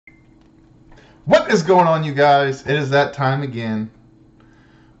What is going on, you guys? It is that time again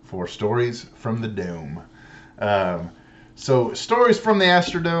for Stories from the Dome. Um, Stories from the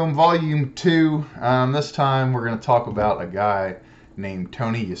Astrodome, Volume 2. This time we're going to talk about a guy named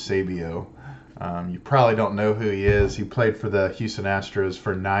Tony Eusebio. You probably don't know who he is. He played for the Houston Astros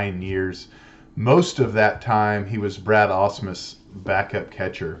for 9 years. Most of that time, he was Brad Ausmus' backup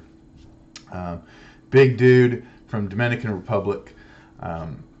catcher. Um, Big dude from Dominican Republic.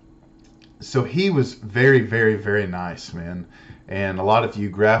 Um, so he was very, very, very nice, man. And a lot of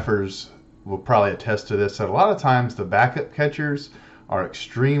you graphers will probably attest to this, that a lot of times the backup catchers are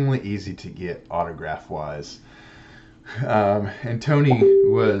extremely easy to get autograph wise. And Tony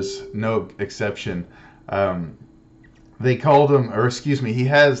was no exception. Um, they called him, or excuse me, he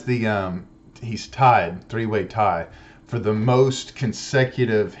has he's tied, three-way tie, for the most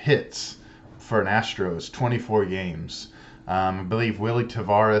consecutive hits for an Astros, 24 games. I believe Willie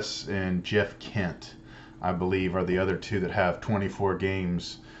Tavares and Jeff Kent, I believe, are the other two that have 24 game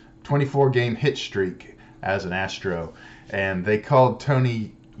hit streak as an Astro. And they called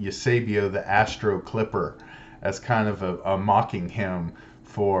Tony Eusebio the Astro Clipper as kind of a mocking him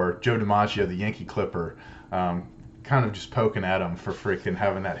for Joe DiMaggio, the Yankee Clipper, kind of just poking at him for freaking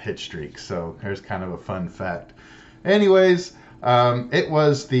having that hit streak. So here's kind of a fun fact. Anyways, it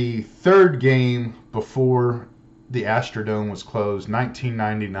was the third game before the Astrodome was closed,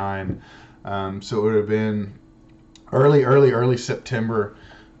 1999. So it would have been early September,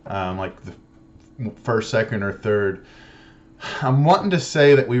 like the first, second, or third. I'm wanting to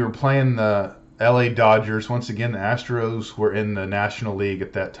say that we were playing the LA Dodgers. Once again, the Astros were in the National League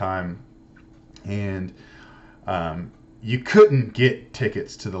at that time. And you couldn't get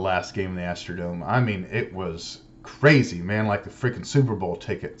tickets to the last game in the Astrodome. I mean, it was crazy, man, like the freaking Super Bowl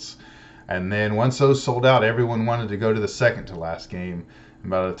tickets. And then once those sold out, everyone wanted to go to the second to last game.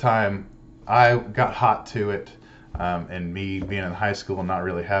 And by the time I got hot to it, and me being in high school and not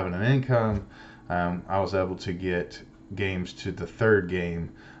really having an income, I was able to get games to the third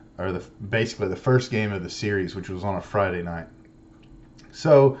game, or basically the first game of the series, which was on a Friday night.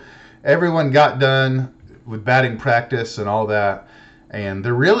 So everyone got done with batting practice and all that, and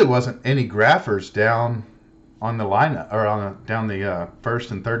there really wasn't any graphers down on the line, or down the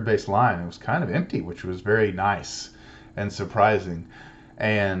first and third base line. It was kind of empty, which was very nice and surprising.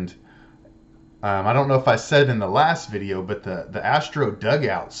 And I don't know if I said in the last video, but the Astro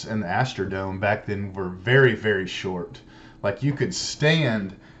dugouts in the Astrodome back then were very, very short. Like, you could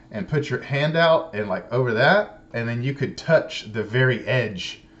stand and put your hand out and like over that, and then you could touch the very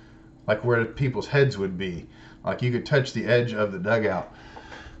edge, like where people's heads would be. Like, you could touch the edge of the dugout.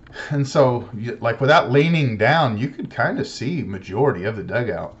 And so, like, without leaning down, you could kind of see majority of the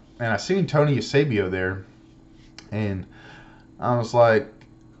dugout. And I seen Tony Eusebio there, and I was like,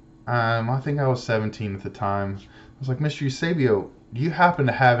 I think I was 17 at the time. I was like, Mr. Eusebio, do you happen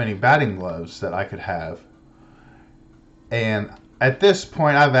to have any batting gloves that I could have? And at this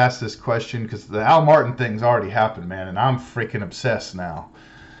point, I've asked this question because the Al Martin thing's already happened, man, and I'm freaking obsessed now.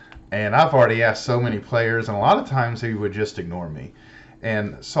 And I've already asked so many players, and a lot of times he would just ignore me.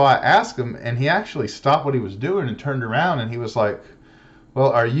 And so I asked him, and he actually stopped what he was doing and turned around, and he was like,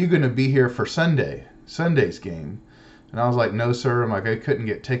 well, are you going to be here for Sunday's game? And I was like, no, sir. I'm like, I couldn't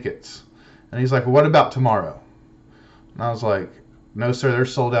get tickets. And he's like, well, what about tomorrow? And I was like, no, sir, they're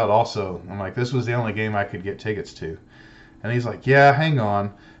sold out also. I'm like, this was the only game I could get tickets to. And he's like, yeah, hang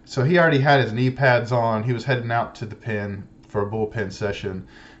on. So he already had his knee pads on. He was heading out to the pen for a bullpen session.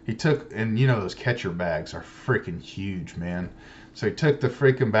 He took, and you know those catcher bags are freaking huge, man. So he took the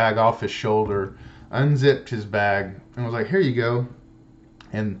freaking bag off his shoulder, unzipped his bag, and was like, here you go.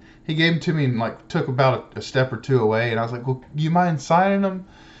 And he gave them to me and like took about a step or two away. And I was like, well, do you mind signing them?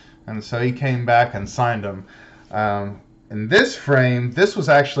 And so he came back and signed them. In this frame, this was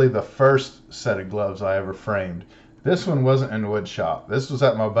actually the first set of gloves I ever framed. This one wasn't in the wood shop. This was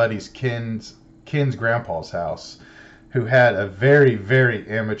at my buddy's Ken's grandpa's house, who had a very, very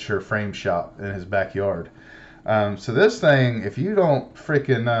amateur frame shop in his backyard. So this thing, if you don't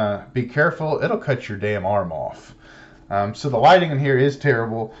freaking be careful, it'll cut your damn arm off. So the lighting in here is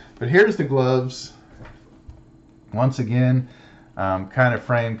terrible, but here's the gloves. Once again, kind of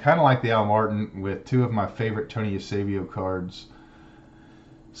framed, kind of like the Al Martin, with two of my favorite Tony Eusebio cards.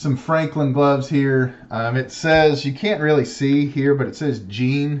 Some Franklin gloves here. It says, you can't really see here, but it says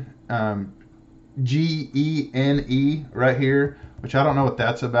Gene, Gene right here, which I don't know what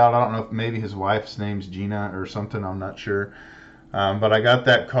that's about. I don't know if maybe his wife's name's Gina or something. I'm not sure. But I got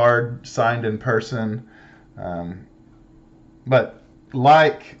that card signed in person. But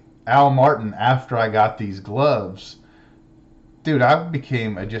like Al Martin, after I got these gloves, dude, I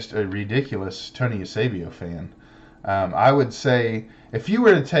became just a ridiculous Tony Eusebio fan. I would say if you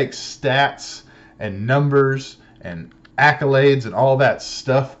were to take stats and numbers and accolades and all that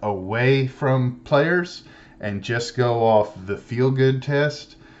stuff away from players and just go off the feel-good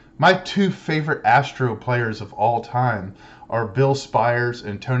test, my two favorite Astro players of all time are Bill Spires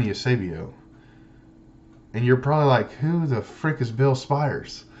and Tony Eusebio. And you're probably like, who the frick is Bill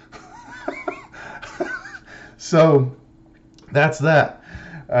Spires? So that's that.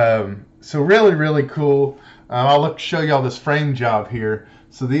 So really, really cool. I'll show y'all this frame job here.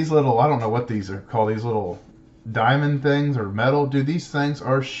 So these little, I don't know what these are called, these little diamond things or metal. Dude, these things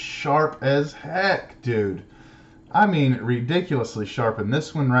are sharp as heck, dude. I mean, ridiculously sharp. And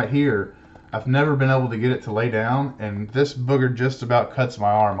this one right here, I've never been able to get it to lay down. And this booger just about cuts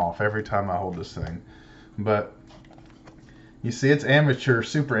my arm off every time I hold this thing. But you see, it's amateur,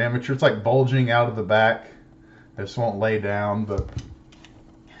 super amateur. It's like bulging out of the back. This won't lay down, but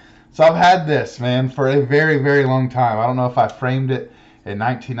so I've had this, man, for a very, very long time. I don't know if I framed it in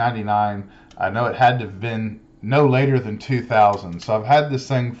 1999. I know it had to have been no later than 2000. So I've had this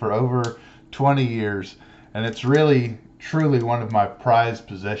thing for over 20 years, and it's really, truly one of my prized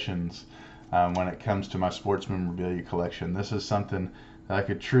possessions when it comes to my sports memorabilia collection. This is something that I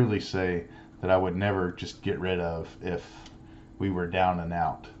could truly say that I would never just get rid of if we were down and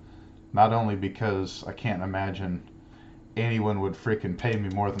out. Not only because I can't imagine anyone would freaking pay me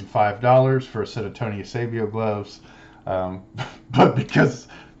more than $5 for a set of Tony Eusebio gloves, but because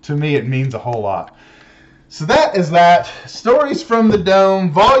to me it means a whole lot. So that is that. Stories from the Dome,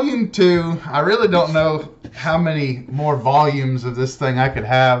 Volume 2. I really don't know how many more volumes of this thing I could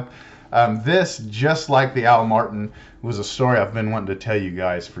have. This, just like the Al Martin, was a story I've been wanting to tell you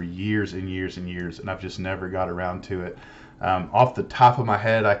guys for years and years and years, and I've just never got around to it. Off the top of my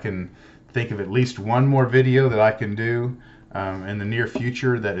head, I can think of at least one more video that I can do in the near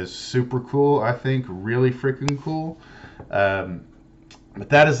future that is super cool, I think, really freaking cool. But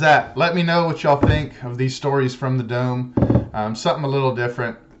that is that. Let me know what y'all think of these stories from the Dome. Something a little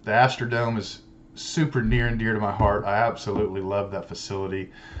different. The Astrodome is super near and dear to my heart. I absolutely love that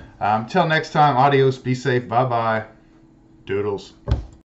facility. Until next time, adios, be safe, bye-bye, doodles.